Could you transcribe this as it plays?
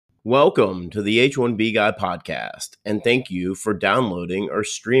Welcome to the H1B Guy podcast, and thank you for downloading or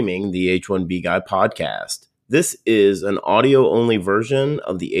streaming the H1B Guy podcast. This is an audio-only version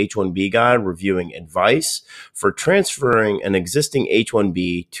of the H1B Guy reviewing advice for transferring an existing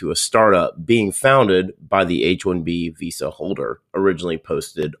H1B to a startup being founded by the H1B visa holder, originally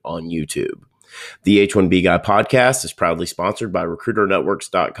posted on YouTube. The H1B Guy podcast is proudly sponsored by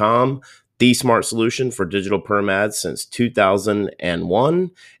RecruiterNetworks.com, the smart solution for digital perm ads since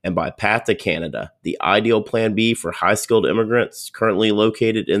 2001, and by Path to Canada, the ideal plan B for high-skilled immigrants currently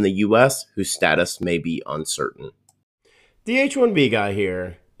located in the U.S. whose status may be uncertain. The H1B Guy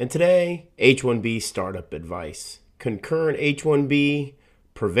here, and today, H1B startup advice, concurrent H1B,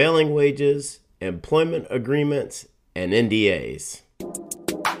 prevailing wages, employment agreements, and NDAs.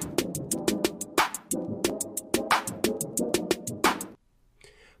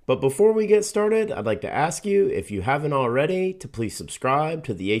 But before we get started, I'd like to ask you, if you haven't already, to please subscribe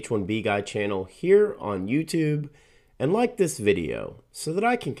to the H1B Guy channel here on YouTube and like this video so that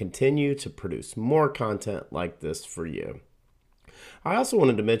I can continue to produce more content like this for you. I also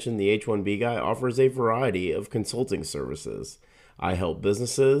wanted to mention the H1B Guy offers a variety of consulting services. I help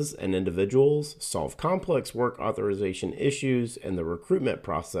businesses and individuals solve complex work authorization issues and the recruitment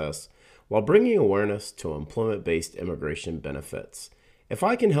process while bringing awareness to employment-based immigration benefits. If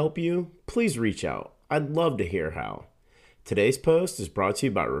I can help you, please reach out. I'd love to hear how. Today's post is brought to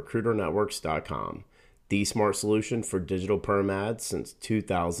you by RecruiterNetworks.com, the smart solution for digital perm ads since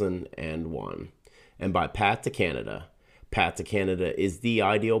 2001, and by Path to Canada. Path to Canada is the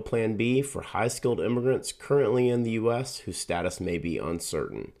ideal plan B for high-skilled immigrants currently in the U.S. whose status may be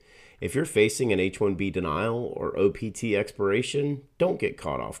uncertain. If you're facing an H-1B denial or OPT expiration, don't get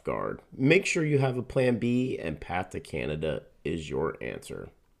caught off guard. Make sure you have a plan B, and Path to Canada is your answer.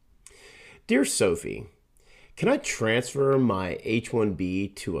 Dear Sophie, can I transfer my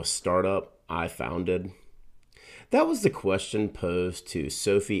H-1B to a startup I founded? That was the question posed to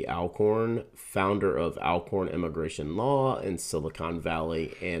Sophie Alcorn, founder of Alcorn Immigration Law in Silicon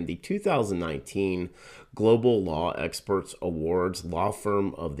Valley and the 2019 Global Law Experts Awards Law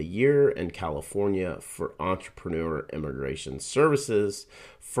Firm of the Year in California for Entrepreneur Immigration Services,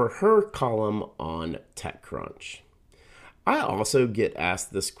 for her column on TechCrunch. I also get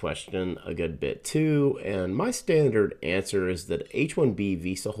asked this question a good bit too, and my standard answer is that H-1B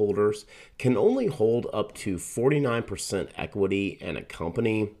visa holders can only hold up to 49% equity in a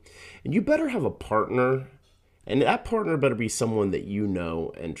company, and you better have a partner, and that partner better be someone that you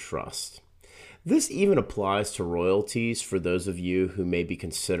know and trust. This even applies to royalties for those of you who may be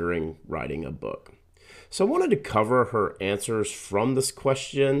considering writing a book. So I wanted to cover her answers from this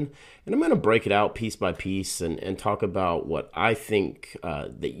question, and I'm going to break it out piece by piece and talk about what I think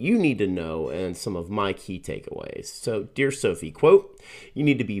that you need to know and some of my key takeaways. So, dear Sophie, quote, "You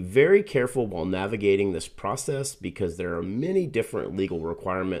need to be very careful while navigating this process because there are many different legal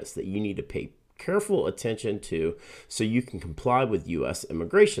requirements that you need to pay careful attention to so you can comply with U.S.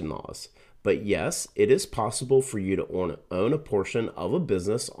 immigration laws. But yes, it is possible for you to own a portion of a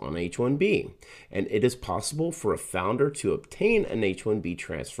business on H-1B, and it is possible for a founder to obtain an H-1B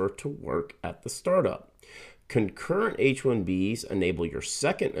transfer to work at the startup. Concurrent H-1Bs enable your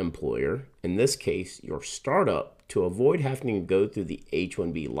second employer, in this case your startup, to avoid having to go through the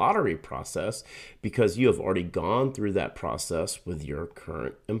H-1B lottery process because you have already gone through that process with your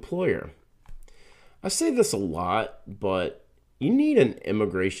current employer." I say this a lot, but you need an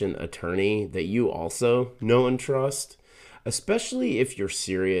immigration attorney that you also know and trust, especially if you're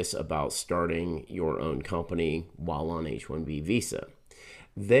serious about starting your own company while on H-1B visa.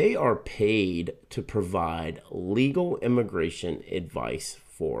 They are paid to provide legal immigration advice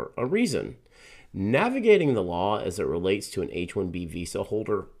for a reason. Navigating the law as it relates to an H-1B visa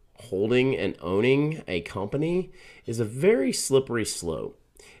holder holding and owning a company is a very slippery slope,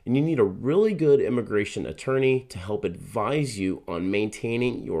 and you need a really good immigration attorney to help advise you on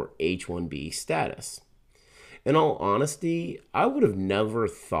maintaining your H-1B status. In all honesty, I would have never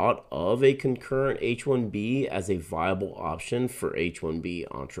thought of a concurrent H-1B as a viable option for H-1B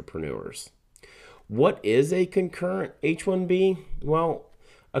entrepreneurs. What is a concurrent H-1B? Well,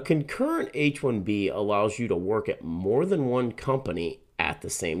 a concurrent H-1B allows you to work at more than one company at the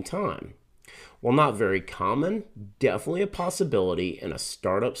same time. While not very common, definitely a possibility in a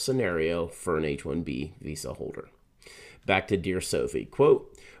startup scenario for an H-1B visa holder. Back to Dear Sophie,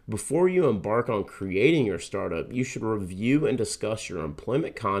 quote, "Before you embark on creating your startup, you should review and discuss your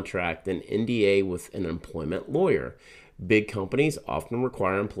employment contract and NDA with an employment lawyer. Big companies often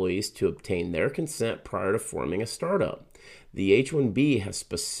require employees to obtain their consent prior to forming a startup. The H-1B has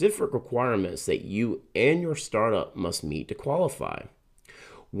specific requirements that you and your startup must meet to qualify.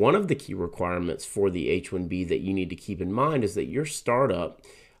 One of the key requirements for the H1B that you need to keep in mind is that your startup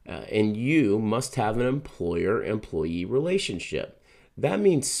and you must have an employer-employee relationship. That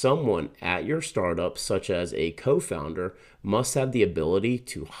means someone at your startup, such as a co-founder, must have the ability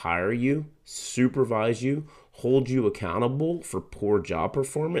to hire you, supervise you, hold you accountable for poor job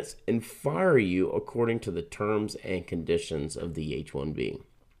performance, and fire you according to the terms and conditions of the H1B.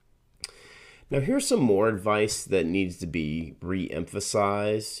 Now, here's some more advice that needs to be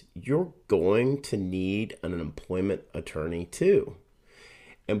re-emphasized. You're going to need an employment attorney too.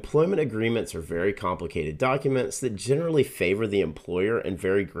 Employment agreements are very complicated documents that generally favor the employer and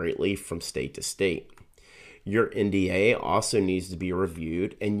vary greatly from state to state. Your NDA also needs to be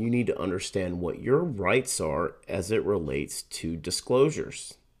reviewed, and you need to understand what your rights are as it relates to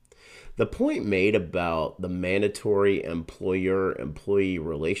disclosures. The point made about the mandatory employer-employee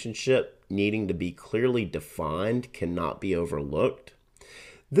relationship needing to be clearly defined cannot be overlooked.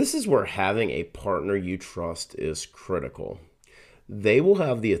 This is where having a partner you trust is critical. They will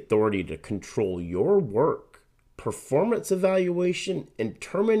have the authority to control your work, performance evaluation, and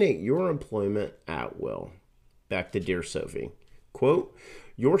terminate your employment at will. Back to Dear Sophie. Quote,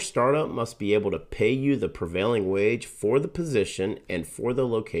 your startup must be able to pay you the prevailing wage for the position and for the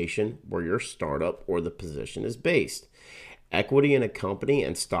location where your startup or the position is based. Equity in a company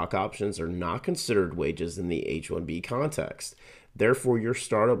and stock options are not considered wages in the H-1B context. Therefore, your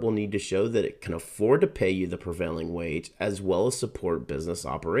startup will need to show that it can afford to pay you the prevailing wage as well as support business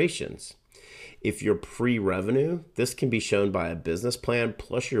operations. If you're pre-revenue, this can be shown by a business plan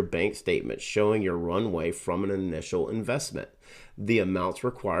plus your bank statement showing your runway from an initial investment. The amounts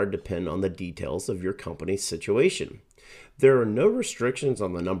required depend on the details of your company's situation. There are no restrictions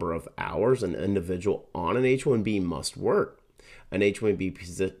on the number of hours an individual on an H-1B must work. An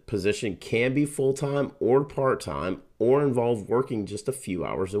H-1B position can be full-time or part-time or involve working just a few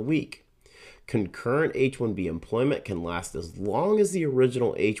hours a week. Concurrent H-1B employment can last as long as the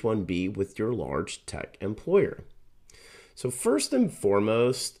original H-1B with your large tech employer. So first and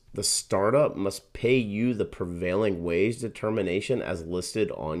foremost, the startup must pay you the prevailing wage determination as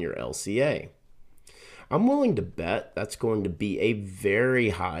listed on your LCA. I'm willing to bet that's going to be a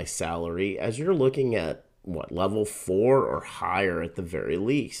very high salary as you're looking at level 4 or higher at the very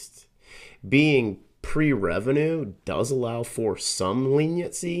least. Being pre-revenue does allow for some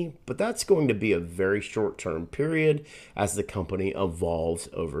leniency, but that's going to be a very short-term period as the company evolves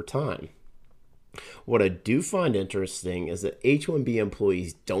over time. What I do find interesting is that H-1B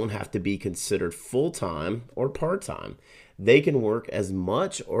employees don't have to be considered full-time or part-time. They can work as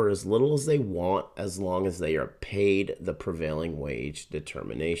much or as little as they want as long as they are paid the prevailing wage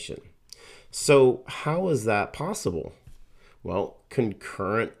determination. So how is that possible? Well,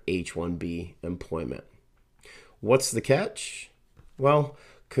 concurrent H-1B employment. What's the catch? Well,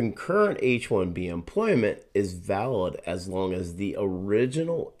 concurrent H-1B employment is valid as long as the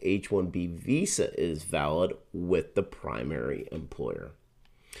original H-1B visa is valid with the primary employer.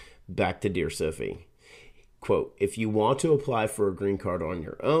 Back to Dear Sophie. Quote, if you want to apply for a green card on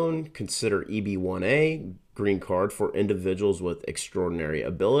your own, consider EB-1A, green card for individuals with extraordinary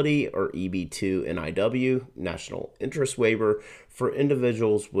ability, or EB-2 NIW, national interest waiver, for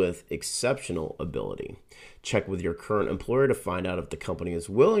individuals with exceptional ability. Check with your current employer to find out if the company is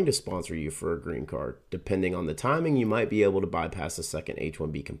willing to sponsor you for a green card. Depending on the timing, you might be able to bypass a second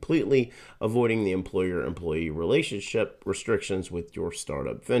H-1B completely, avoiding the employer-employee relationship restrictions with your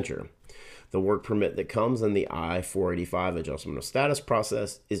startup venture. The work permit that comes in the I-485 adjustment of status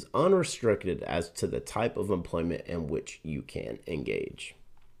process is unrestricted as to the type of employment in which you can engage.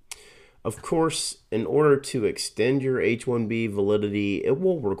 Of course, in order to extend your H-1B validity, it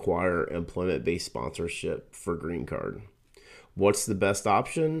will require employment-based sponsorship for green card. What's the best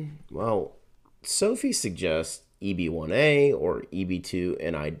option? Well, Sophie suggests EB-1A or EB-2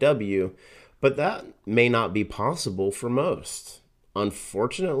 NIW, but that may not be possible for most.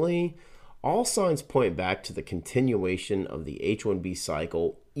 Unfortunately, all signs point back to the continuation of the H-1B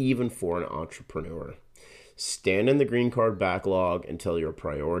cycle, even for an entrepreneur. Stand in the green card backlog until your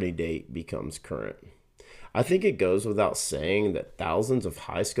priority date becomes current. I think it goes without saying that thousands of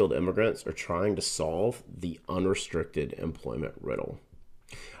high-skilled immigrants are trying to solve the unrestricted employment riddle.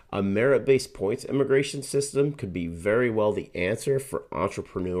 A merit-based points immigration system could be very well the answer for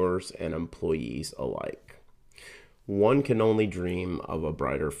entrepreneurs and employees alike. One can only dream of a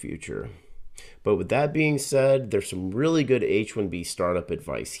brighter future. But with that being said, there's some really good H-1B startup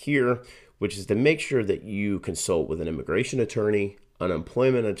advice here, which is to make sure that you consult with an immigration attorney, an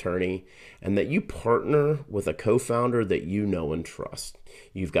employment attorney, and that you partner with a co-founder that you know and trust.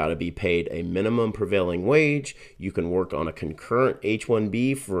 You've got to be paid a minimum prevailing wage. You can work on a concurrent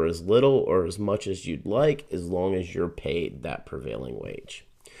H1B for as little or as much as you'd like, as long as you're paid that prevailing wage.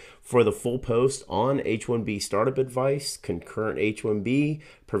 For the full post on H1B startup advice, concurrent H1B,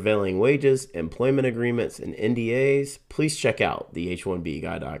 prevailing wages, employment agreements, and NDAs, please check out the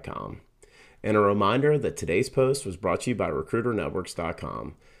H1Bguy.com. And a reminder that today's post was brought to you by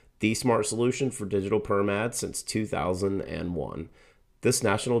RecruiterNetworks.com, the smart solution for digital perm ads since 2001. This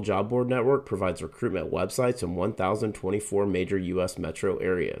national job board network provides recruitment websites in 1,024 major U.S. metro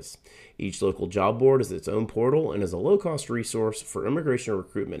areas. Each local job board is its own portal and is a low-cost resource for immigration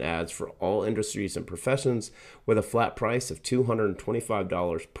recruitment ads for all industries and professions, with a flat price of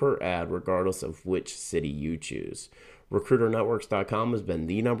 $225 per ad regardless of which city you choose. RecruiterNetworks.com has been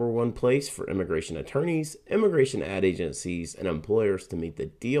the #1 place for immigration attorneys, immigration ad agencies, and employers to meet the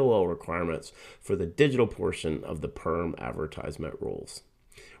DOL requirements for the digital portion of the perm advertisement rules.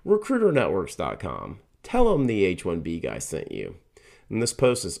 RecruiterNetworks.com. Tell them the H1B guy sent you. And this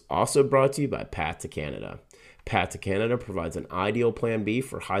post is also brought to you by Path to Canada. Path to Canada provides an ideal plan B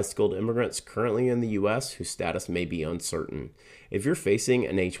for high-skilled immigrants currently in the U.S. whose status may be uncertain. If you're facing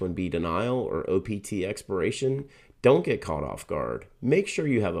an H1B denial or OPT expiration, don't get caught off guard. Make sure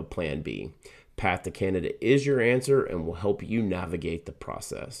you have a plan B. Path to Canada is your answer and will help you navigate the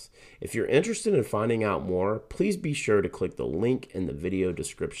process. If you're interested in finding out more, please be sure to click the link in the video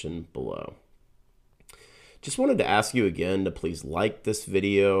description below. Just wanted to ask you again to please like this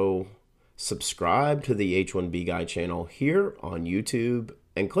video, subscribe to the H1B Guy channel here on YouTube,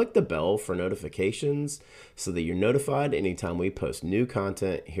 and click the bell for notifications so that you're notified anytime we post new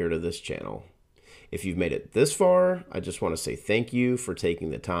content here to this channel. If you've made it this far, I just want to say thank you for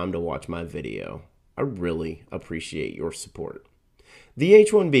taking the time to watch my video. I really appreciate your support. The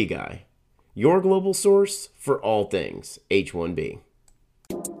H1B Guy, your global source for all things H1B.